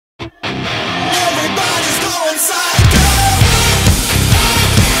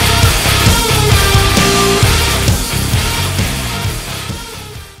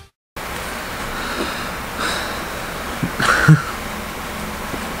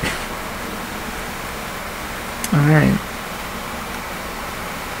Alright.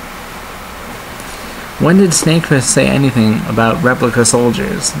 When did Snakefist say anything about replica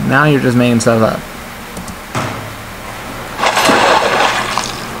soldiers? Now you're just making stuff up.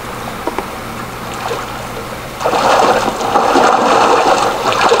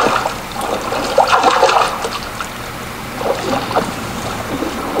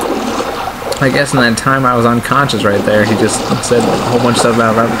 I guess in that time I was unconscious right there, he just said a whole bunch of stuff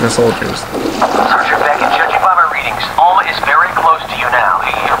about replica soldiers. Sergeant Beckett, judging by my readings, Alma is very close to you now.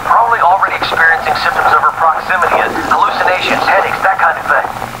 You're probably already experiencing symptoms of her proximity, hallucinations, headaches, that kind of thing.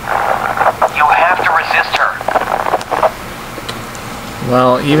 You have to resist her.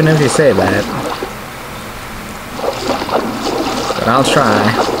 Well, even if you say that, but I'll try.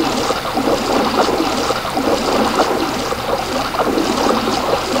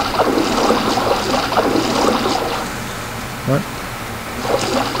 What?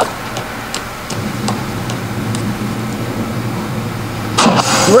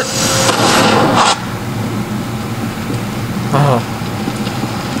 What? Oh.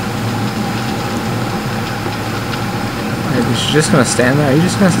 Wait, is she just gonna stand there? Are you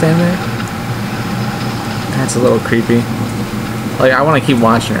just gonna stand there? That's a little creepy. Like, I want to keep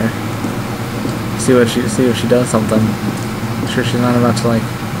watching her. See if she does something. I'm sure she's not about to, like,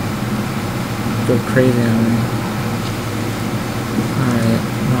 go crazy on me. Alright,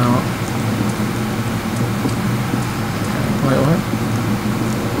 well. Wait, what?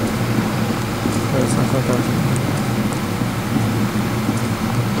 Wait, it's not like that.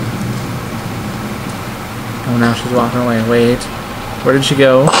 Oh, now she's walking away. Wait. Where did she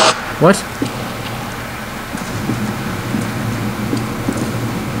go? What?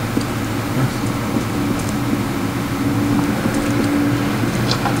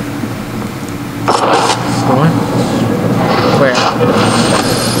 What? Where?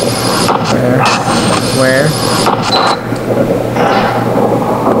 Where?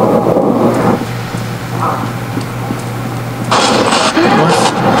 What?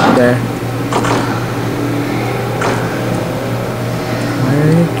 There. Where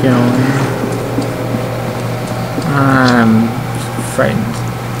are you going? I'm frightened.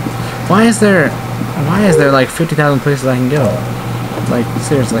 Why is there like 50,000 places I can go? Like,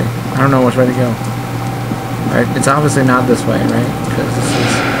 seriously. I don't know which way to go. Right, it's obviously not this way, right? Because this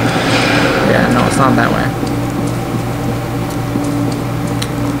is... Yeah, no, it's not that way.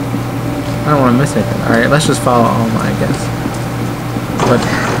 I don't want to miss anything. Alright, let's just follow Alma, I guess. But...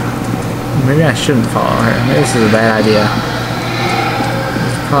 maybe I shouldn't follow her. Maybe this is a bad idea.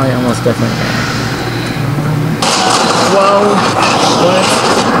 It's probably almost definitely bad. Whoa! What?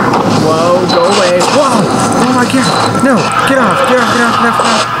 Whoa, go away. Whoa! Oh my god! No! Get off! Get off! Get off! Get off!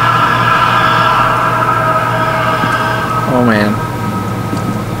 Get off! Oh man.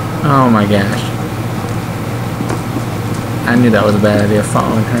 Oh my gosh. I knew that was a bad idea,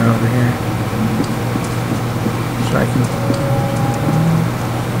 following her over here. So I can...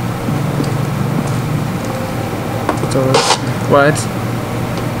 What's over? What?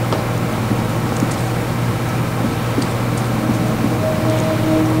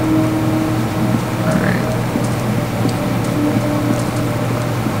 Alright.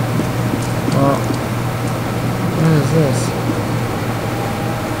 Well... what is this?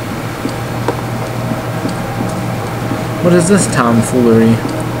 What is this tomfoolery?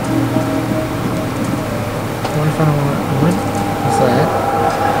 What if I don't want to... what? What's that?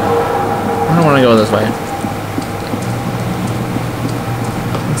 I don't want to go this way.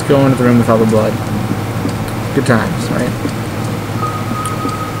 Let's go into the room with all the blood. Good times, right?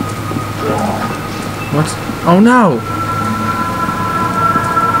 What? Oh no!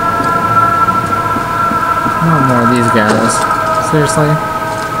 No more of these guys. Seriously?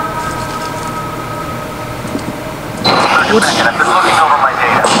 What? I've been looking over my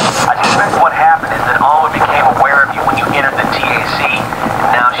data. I suspect what happened is that Alma became aware of you when you entered the TAC,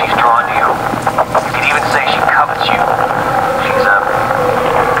 and now she's drawn to you. You could even say she covets you. She's a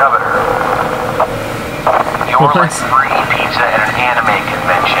coveter. You're like free pizza at an anime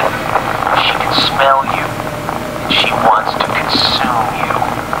convention. She can smell you, and she wants to consume you.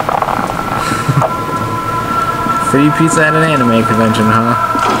 Free pizza at an anime convention, huh?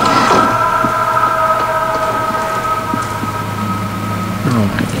 Oh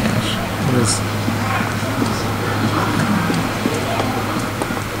my gosh. What is...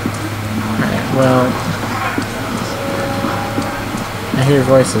 Alright, well... I hear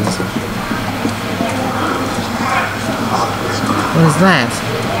voices. What is that?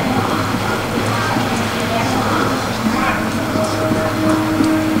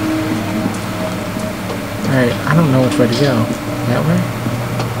 Alright, I don't know which way to go. That way?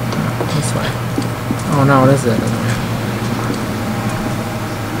 No, this way. Oh no, what is it?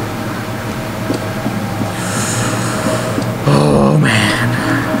 Oh man.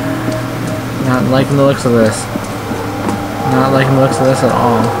 Not liking the looks of this. Not liking the looks of this at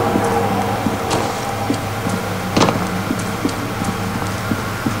all.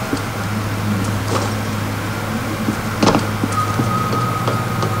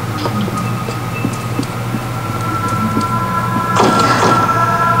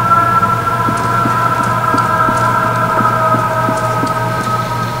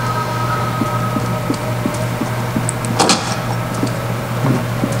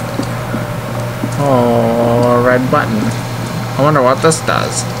 Oh, a red button. I wonder what this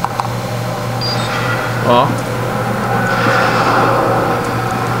does.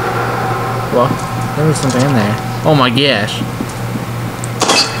 Well, there was something in there. Oh my gosh.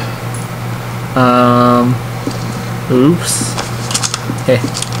 Oops. Hey.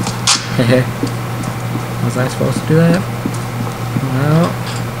 Hey. Was I supposed to do that? Well,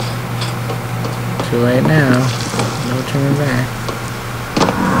 too late now. No turning back.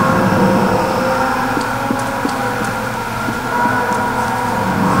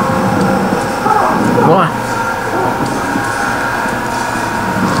 What?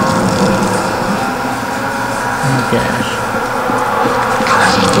 Oh gosh.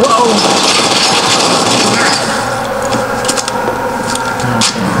 Whoa! Oh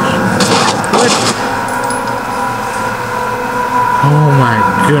gosh. What? Oh my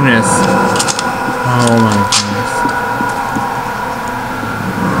goodness. Oh my goodness.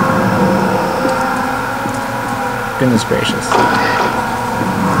 Goodness gracious.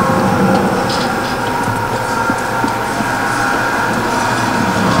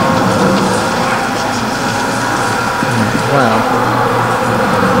 Wow.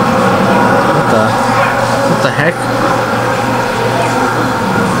 What the heck?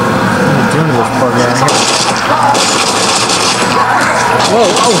 What are you doing to this poor guy? Whoa,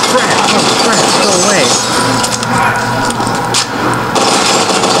 oh crap, go away.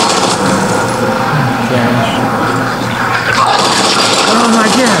 Oh gosh. Oh my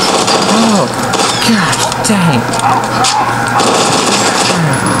gosh. Oh gosh, dang.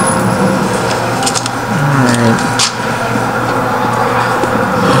 Alright.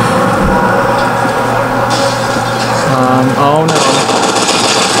 Oh no.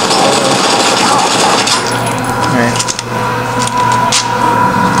 Alright.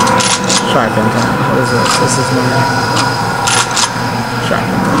 Shotgun time. What is this? This is my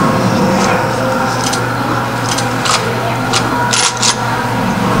shotgun time.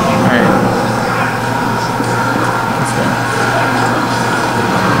 Alright. Let's go.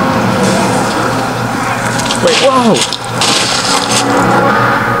 Wait, whoa!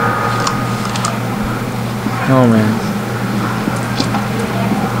 Oh man.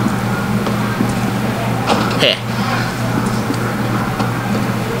 Heh.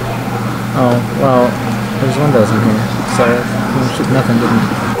 Oh, well, there's windows in here, so nothing didn't.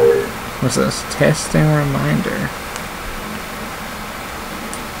 What's this? Testing reminder.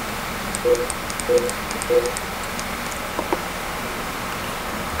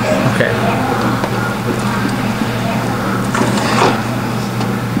 Okay.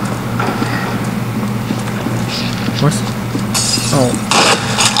 What? Oh.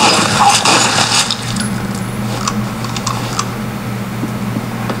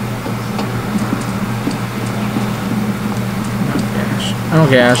 Oh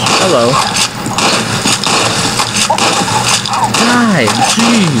gosh. Hello. Die!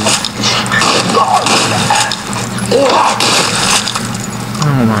 Jeez!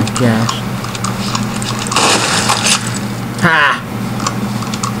 Oh my gosh. Ha!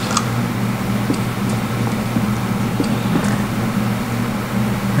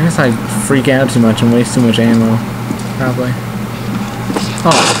 I guess I freak out too much and waste too much ammo. Probably.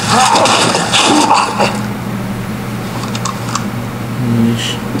 Oh.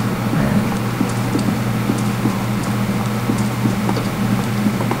 Yeesh.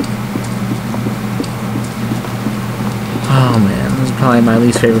 Oh man, this is probably my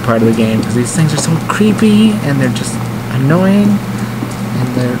least favorite part of the game because these things are so creepy and they're just annoying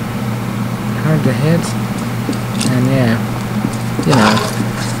and they're hard to hit. And yeah, you know,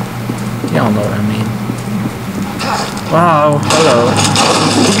 y'all know what I mean. Wow, hello.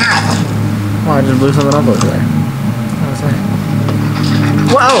 Oh, I just blew something up over there. What was that?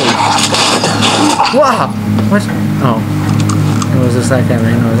 Whoa! Whoa! What? Oh. It was just that kind of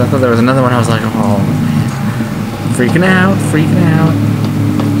noise. I thought there was another one. I was like, oh man. Freaking out, freaking out.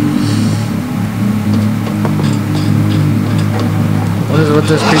 What is it with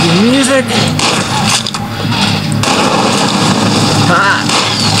this creepy music? Ah!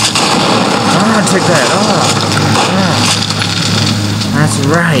 Ah, take that. That's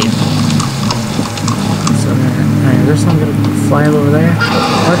right. So, alright, is there something gonna fly over there?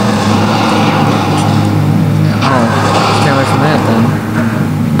 What? Oh, stay away from that then.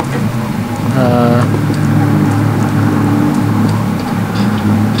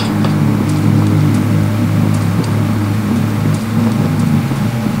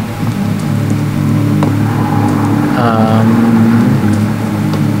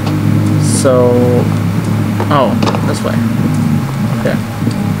 So, oh, this way. Okay,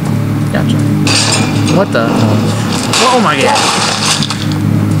 gotcha. What the? Oh my god!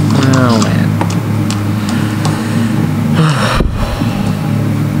 Oh man.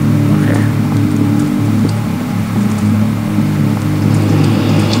 Okay.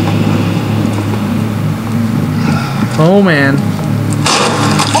 Oh man.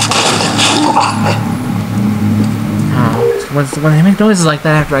 When they make noises like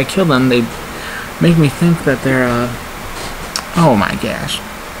that after I kill them, they make me think that they're, oh my gosh.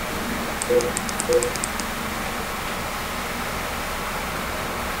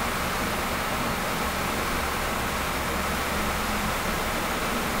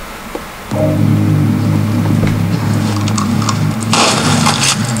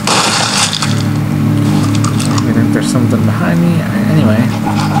 I think there's something behind me. Anyway.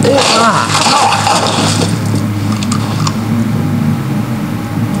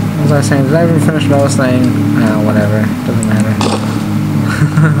 What was I saying? Did I ever finish what I was saying? Oh, whatever. Doesn't matter.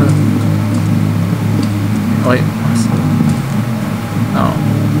 Wait. Oh,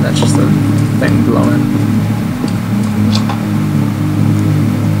 that's just the thing blowing.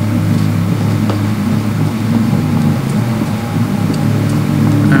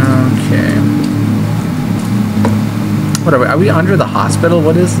 Okay. What are we under the hospital?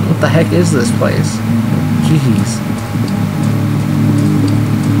 What the heck is this place? Jeez.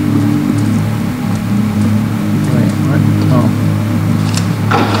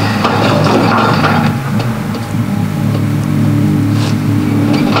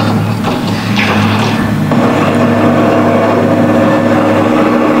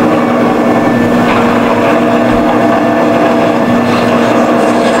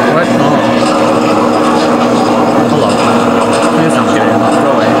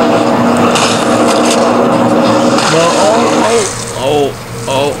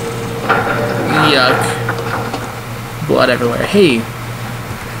 Everywhere. Hey,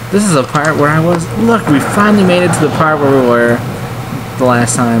 this is a part where I was. Look, we finally made it to the part where we were the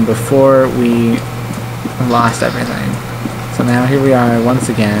last time before we lost everything. So now here we are once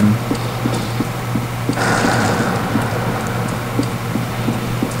again.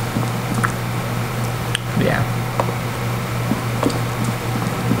 Yeah.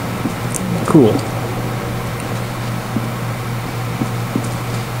 Cool.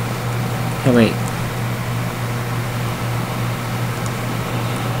 Hey, wait.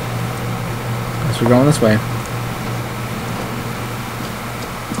 We're going this way.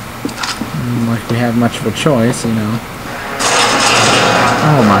 Like we have much of a choice, you know.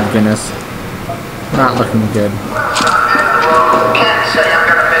 Oh my goodness. Not looking good. Can't say I'm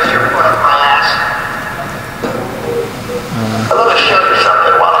gonna miss your foot up my ass. Let me show you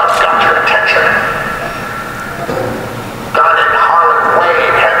something while I've got your attention. Guy named Harlan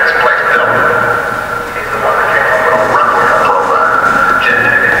Wade had this place built. He's the one that came up with a replica program.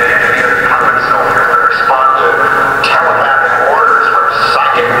 Genetically engineered puppet soldiers that respond to telepathic orders from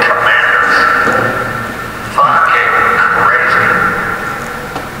psychic commanders. Fucking crazy.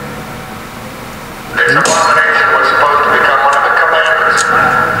 This abomination was supposed to become one of the commanders.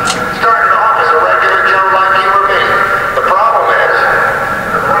 Started off as a regular Joe like you or me. The problem is,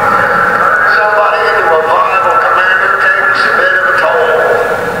 somebody into a viable commander takes a bit of a toll.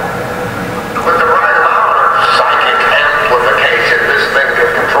 With the right amount of psychic amplification, this thing can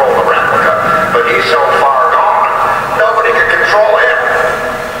control the replica. But he's so far gone, nobody can control him.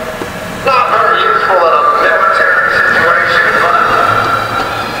 Not very useful in a military situation, but...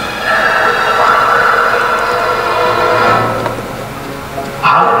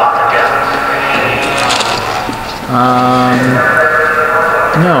 How about the devil?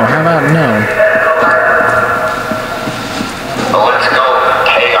 No, how about no? Let's go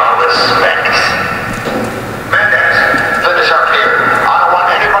pay our respects. Mendez, finish up here. I don't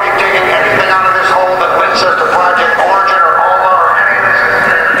want anybody digging anything out of this hole that links us to Project Origin or Oma or any of this.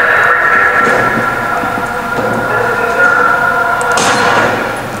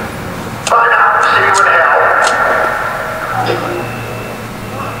 Bye now. See you in hell.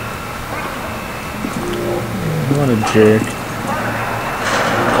 What a jerk.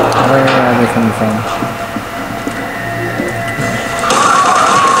 Where are they coming from?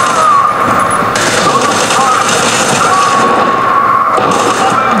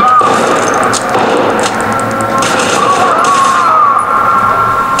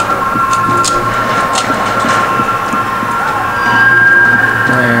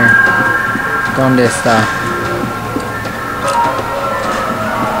 ¿Dónde está?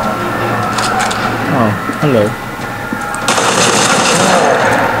 Oh, hello.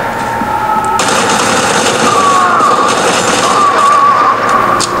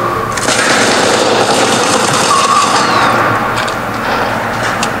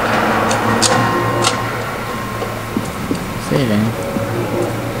 Saving.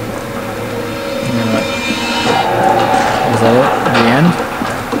 And then what? Is that it? The end?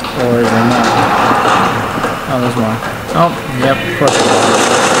 Or is there more? Oh, there's more. Oh, yep, of course.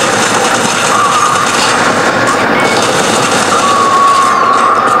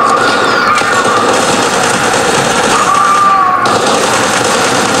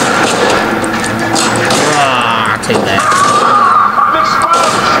 Ah, take that.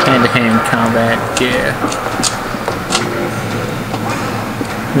 Hand-to-hand combat, yeah.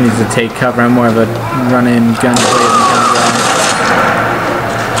 Who needs to take cover? I'm more of a run-in, gun-blazing kind of guy.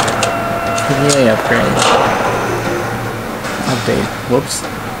 PDA upgrade. Update. Whoops.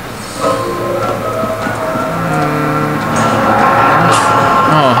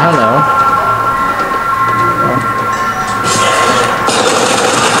 Oh, hello.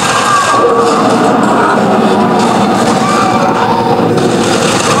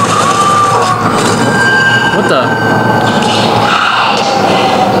 What the?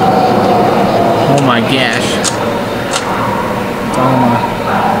 Oh my gosh.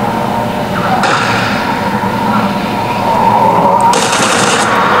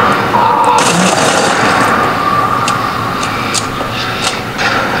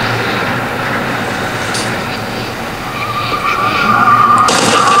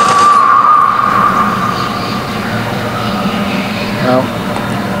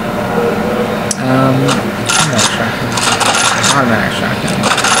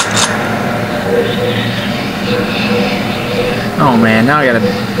 Oh man, now I gotta...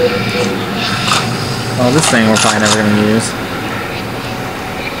 Well, this thing we're probably never gonna use.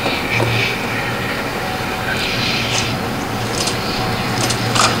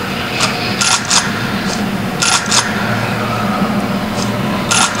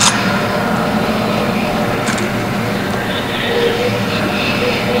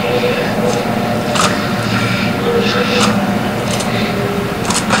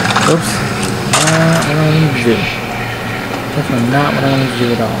 Oops. What do I need to do? Definitely not what I wanted to do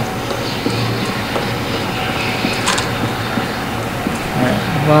at all. Alright,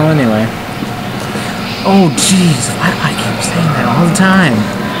 well anyway. Oh jeez, why do I keep saying that all the time?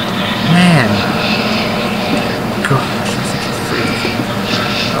 Man. Gosh, I'm such a freak.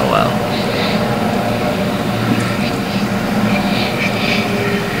 Oh well.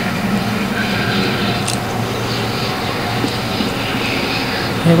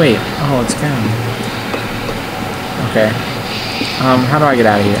 Hey wait, oh it's gone. Okay. How do I get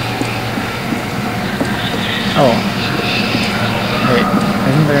out of here? Oh. Wait,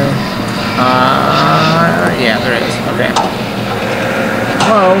 isn't there... yeah, there is. Okay.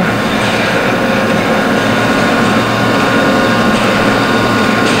 Whoa!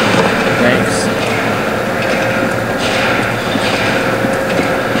 Thanks.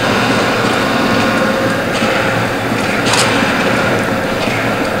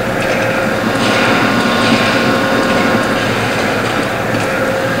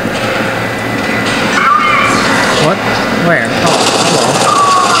 What? Where? Oh, hello.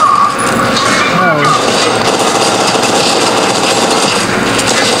 Oh.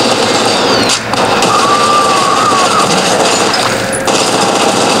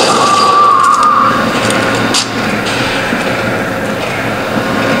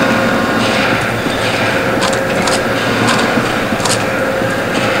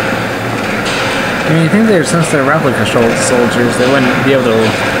 I mean, you think that since they're replica soldiers, they wouldn't be able to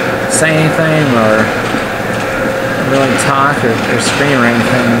say anything or really talk or scream or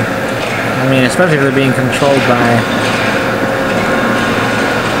anything. I mean, especially if they're being controlled by a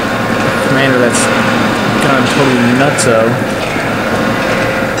commander that's gone totally nutso.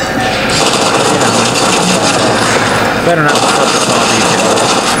 You know, better not focus on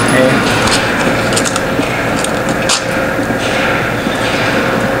details, okay?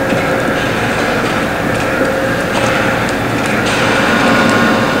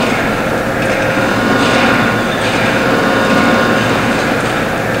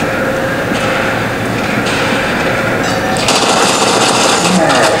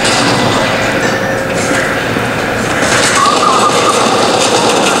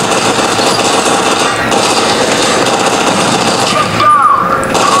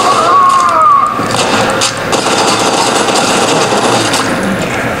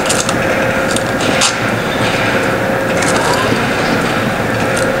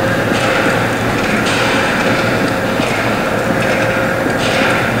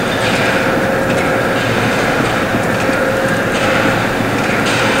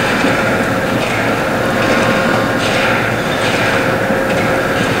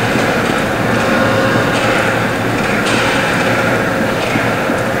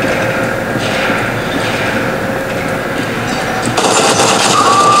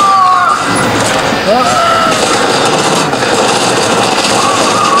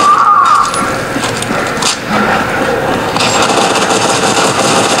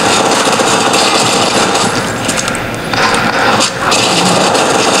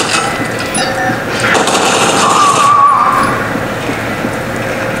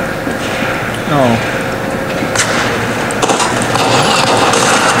 Oh.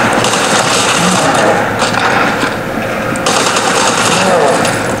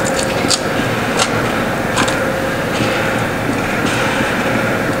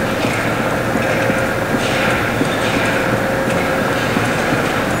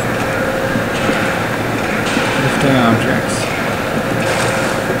 Lifting objects.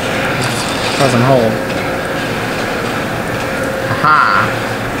 Press and hold. Aha!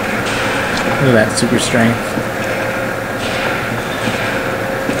 Look at that super strength.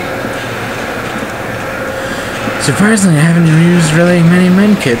 Surprisingly, I haven't used really many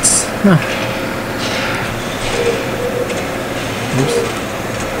medkits. Huh. Oops.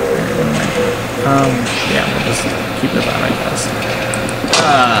 Yeah, we'll just keep it on, I guess.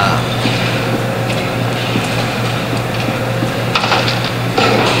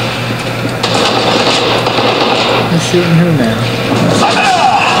 Who's shooting who now?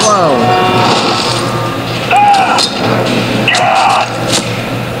 Whoa!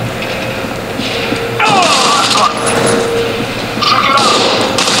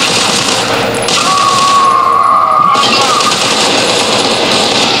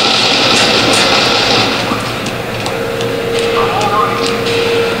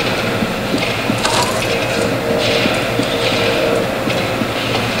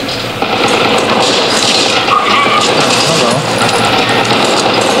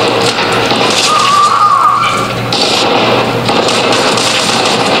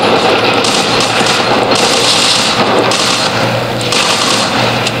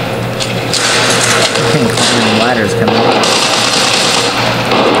 Ladders coming up.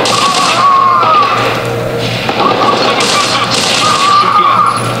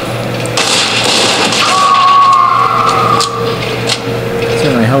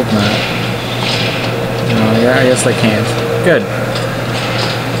 Certainly hope not. No, yeah, I guess they can't. Good.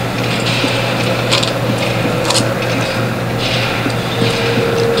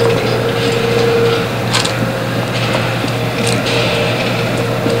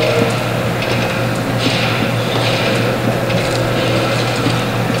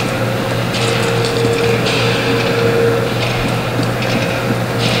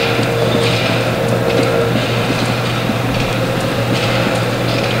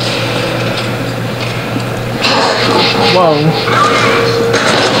 Whoa.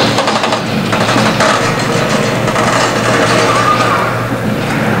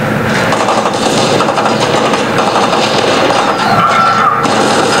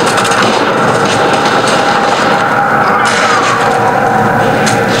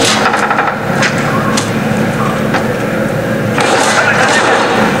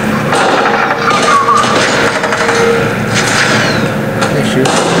 They shoot.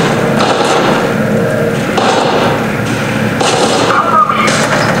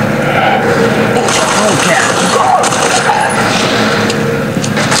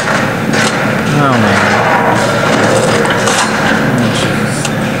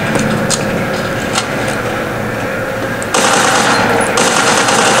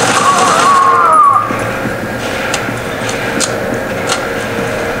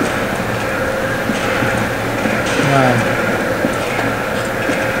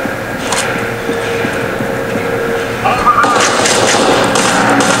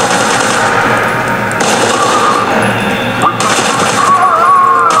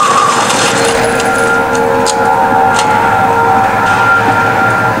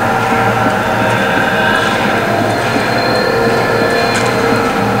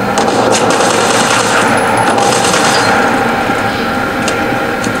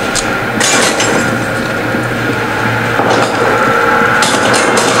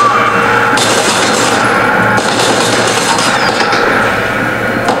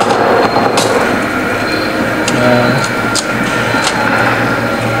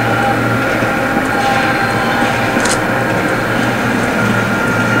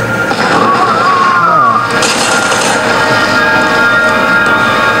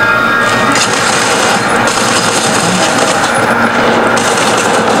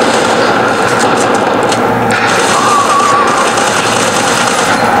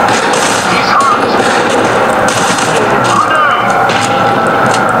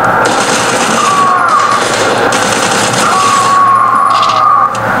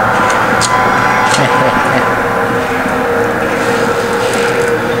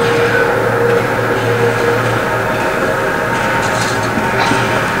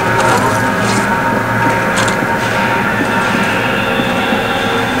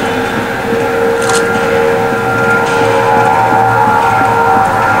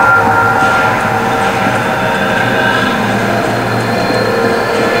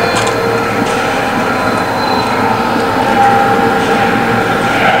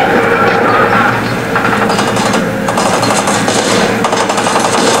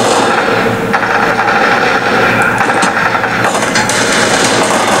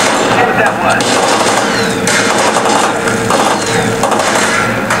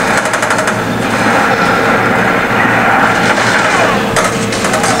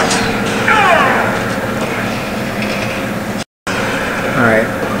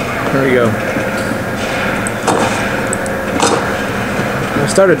 Here we go. I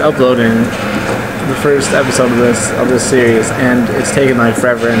started uploading the first episode of this series, and it's taken like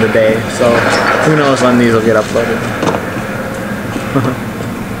forever and a day. So who knows when these will get uploaded?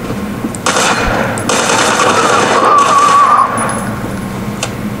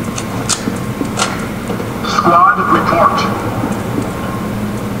 Squad, report.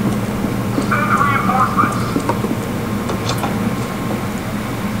 Send reinforcements.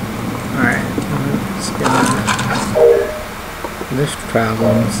 Alright, let's get lift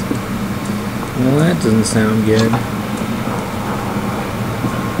problems. Well, that doesn't sound good.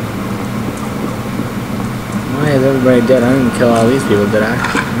 Why is everybody dead? I didn't kill all these people, did I? I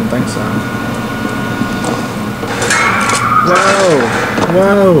don't think so. Whoa!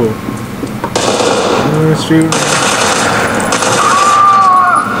 Whoa! We're shooting.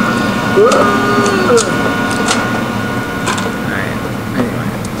 Alright, anyway.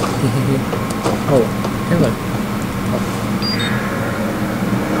 Oh, hey look.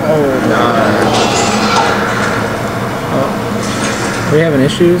 Oh god. Oh. Are we having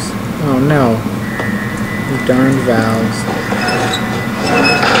issues? Oh no. These darn valves.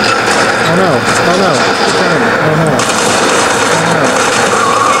 Oh no. Oh no. Oh no. Oh no.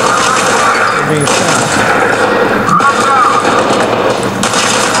 We're being shot.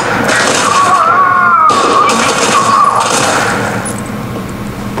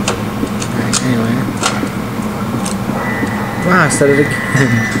 Alright, anyway. Wow, I said it again.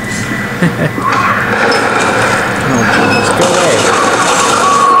 Oh, Jesus, go away.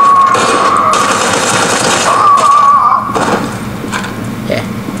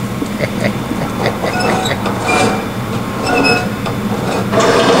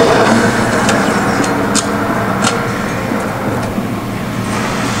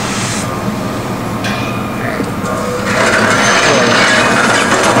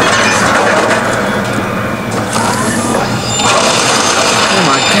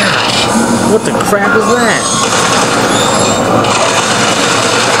 What the crap is that?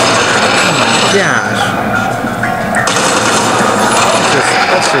 Oh my gosh.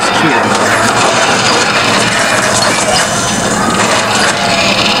 That's just cheating.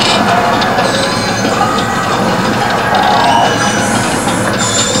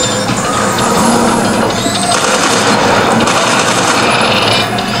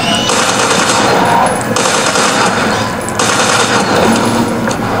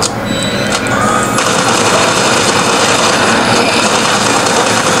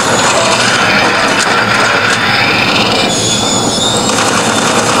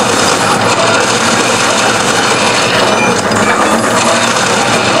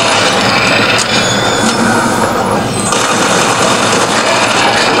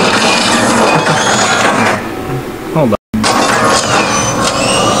 Hold on.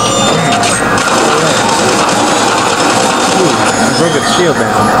 Ooh, I broke its shield down.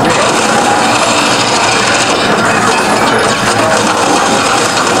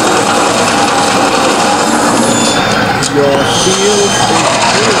 Your shield is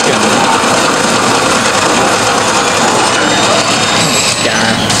broken. Oh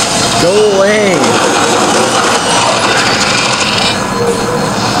gosh. Go away!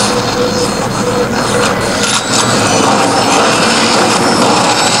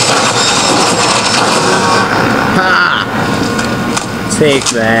 Take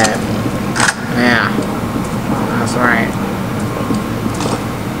that. Yeah. That's right.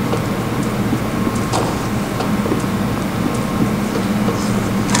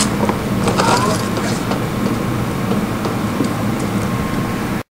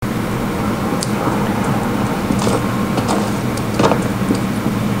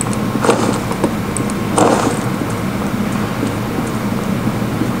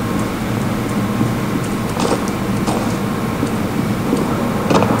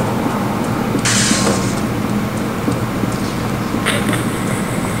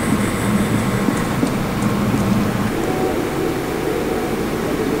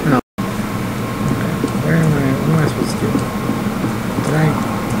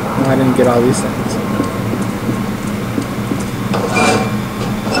 I didn't get all these things.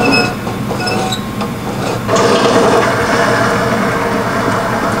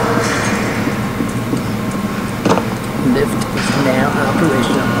 Lift is now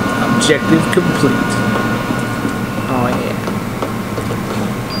operational. Objective complete. Oh yeah.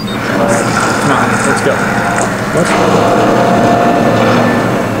 Come on, let's go. What?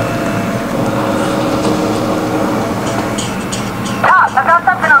 I've got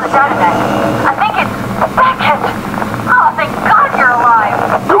something on the data bank. I think it's Beckett. Oh, thank God you're alive.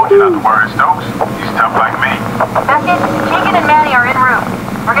 Don't have to worry, Stokes. He's tough like me. Beckett, Keegan and Manny are en route.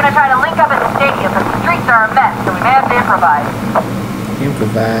 We're gonna try to link up at the stadium, but the streets are a mess, so we may have to improvise.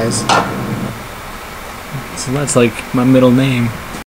 Improvise. So that's like my middle name.